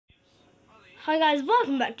Hi guys,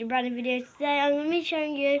 welcome back to a brand new video. Today I'm going to be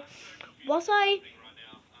showing you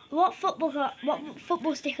what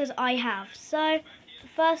football stickers I have. So the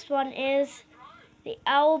first one is the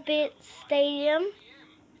Albert Stadium.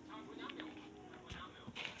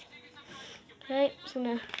 Okay, just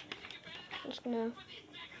gonna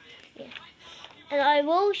yeah. And I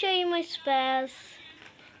will show you my spares.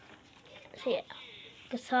 So yeah,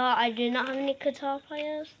 guitar. I do not have any guitar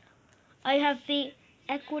players. I have the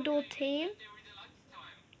Ecuador team.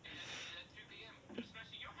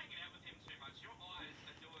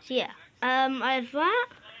 So yeah, I have that.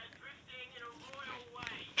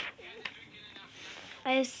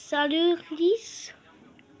 I have Salut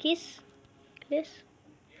Kiss.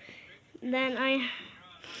 Then I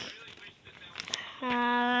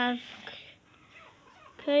have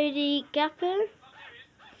Cody Gapper.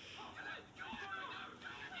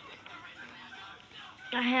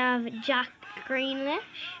 I have Jack Grealish.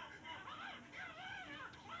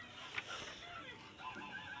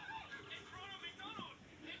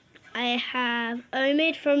 I have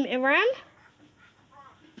Omid from Iran,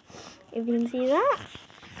 if you can see that.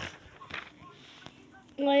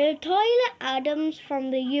 I have Tyler Adams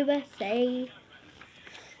from the USA.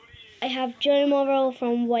 I have Joe Morrell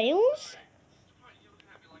from Wales.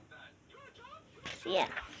 So yeah,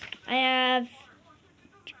 I have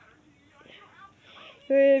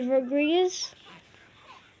Rodriguez.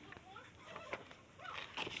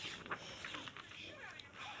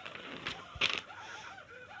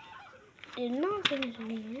 Did not finish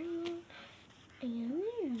anything.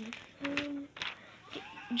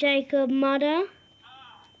 Jacob Mudder.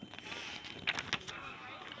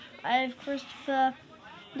 I have Christopher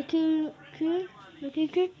Lukaku.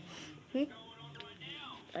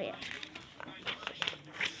 Oh yeah.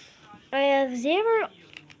 I have 0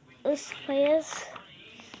 players.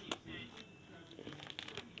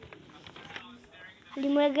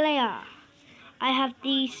 Limaglia. I have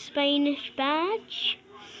the Spanish badge.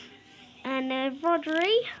 And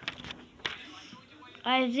Rodri.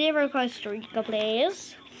 I have 0 Costa Rica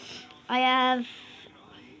players. I have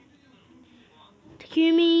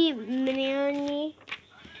Takumi Miniani.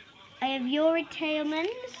 I have Yuri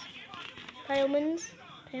Tailmans. I have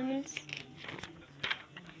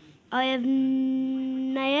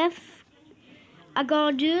Naef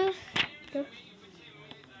Agadou.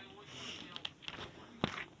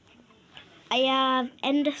 I have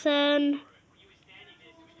Anderson.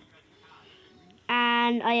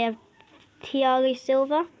 And I have Thiago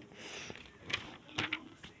Silva.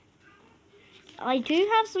 I do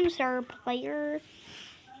have some star players.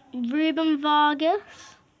 Ruben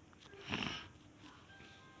Vargas.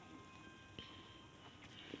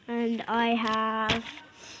 And I have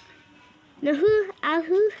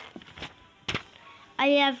Ahu. I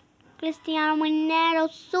have Cristiano Ronaldo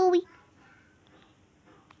Soy.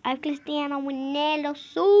 I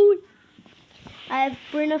have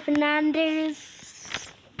Bruno Fernandes.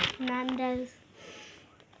 I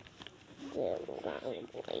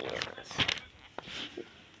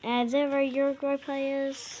have 0 Uruguay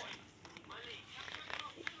players.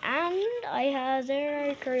 And I have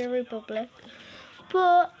 0 Korea Republic.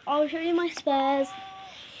 But I'll show you my spares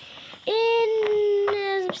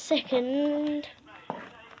in a second.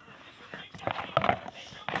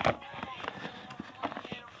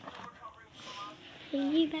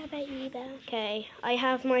 Okay, I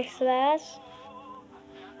have my spares.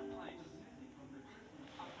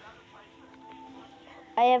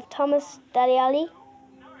 I have Thomas Daliali.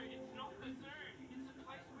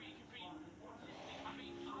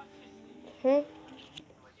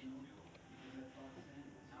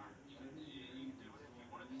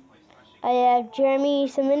 I have Jeremy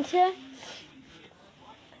Samenta.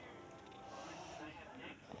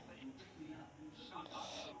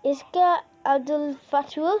 Iska Abdul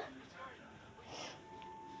Fatua.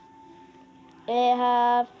 I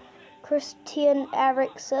have Christian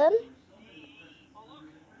Eriksen.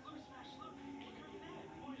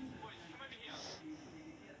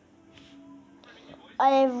 I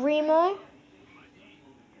have Remo.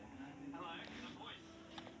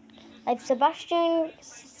 I have Sebastian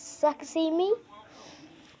Sakasimi.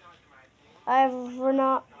 I have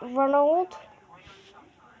Ronald.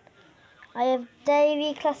 I have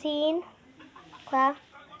Davy Classine. And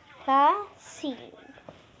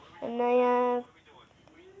I have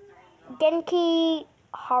Genki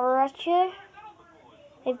Harachu.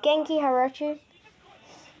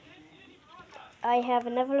 I have a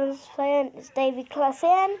Netherlands player, it's Davy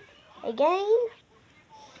Classen again.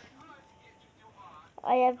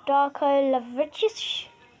 I have Darko Lavicic.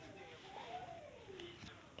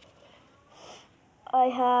 I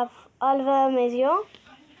have Oliver Mazion.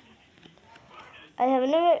 I have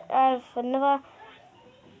another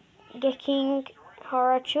Geking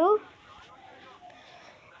Harachu.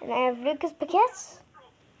 And I have Lucas Paquette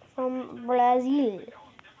from Brazil.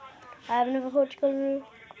 I have another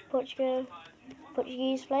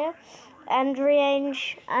Portuguese player.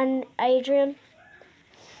 Andriange and Adrian.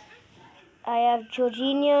 I have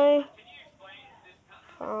Jorginho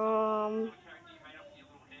from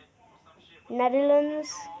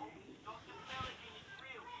Netherlands.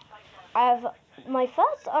 I have my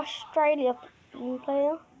first Australian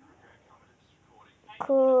player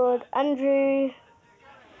called Andrew.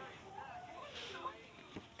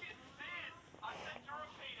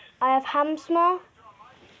 I have Hamsma.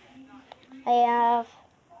 I have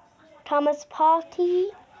Thomas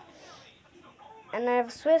Partey. And I have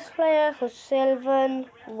a Swiss player for Sylvan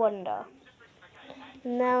Wonder.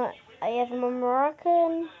 Now I have my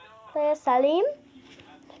Moroccan player Salim.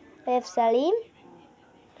 I have Salim.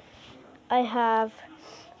 I have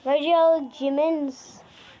Virgil Jimenez.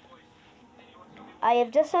 I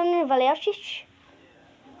have Dusan Valjacic.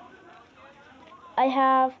 I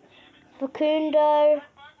have Facundo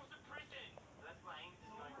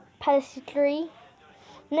Pellistri.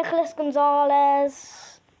 Nicolas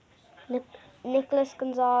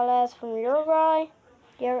Gonzalez from Uruguay.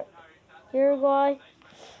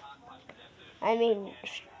 I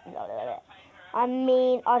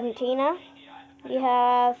mean Argentina. We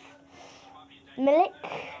have Milik.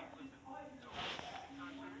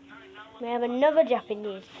 We have another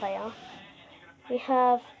Japanese player. We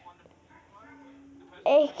have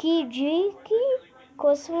Ekijiki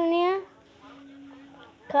Kosunia.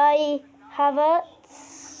 Kai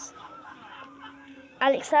Havertz.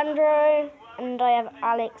 Alexandro. And I have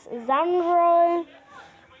Alexandro.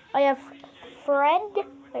 I have Fred.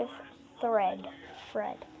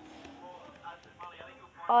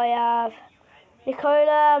 I have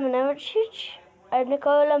Nikola Milicic.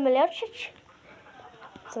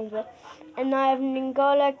 Sounds good. And I have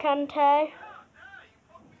N'Golo Kante.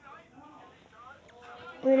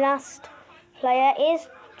 The last player is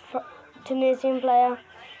Tunisian player,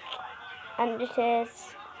 and it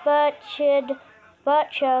is Birchir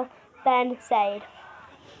Ben Said.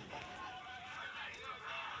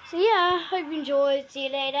 So yeah, hope you enjoyed. See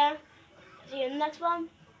you later. See you in the next one.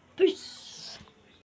 Peace.